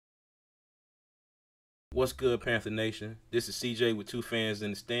What's good, Panther Nation? This is CJ with two fans in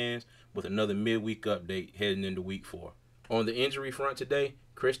the stands with another midweek update heading into week 4. On the injury front today,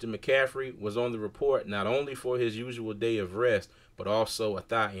 Christian McCaffrey was on the report not only for his usual day of rest, but also a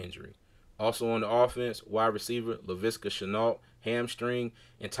thigh injury. Also on the offense, wide receiver Laviska Shenault, hamstring,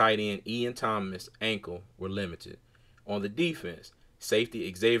 and tight end Ian Thomas, ankle, were limited. On the defense,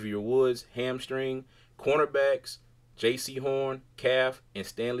 safety Xavier Woods, hamstring, cornerbacks J.C. Horn, calf, and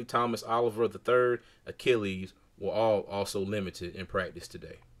Stanley Thomas Oliver III, Achilles, were all also limited in practice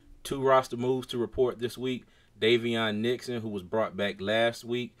today. Two roster moves to report this week. Davion Nixon, who was brought back last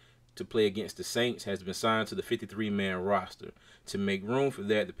week to play against the Saints, has been signed to the 53-man roster. To make room for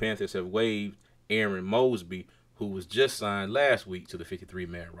that, the Panthers have waived Aaron Mosby, who was just signed last week to the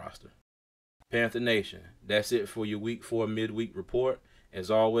 53-man roster. Panther Nation, that's it for your Week 4 midweek report. As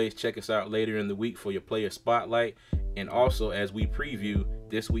always, check us out later in the week for your player spotlight, and also as we preview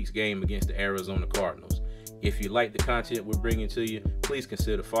this week's game against the Arizona Cardinals. If you like the content we're bringing to you, please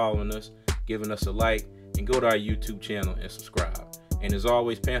consider following us, giving us a like, and go to our YouTube channel and subscribe. And as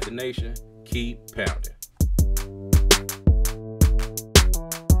always, Panther Nation, keep pounding.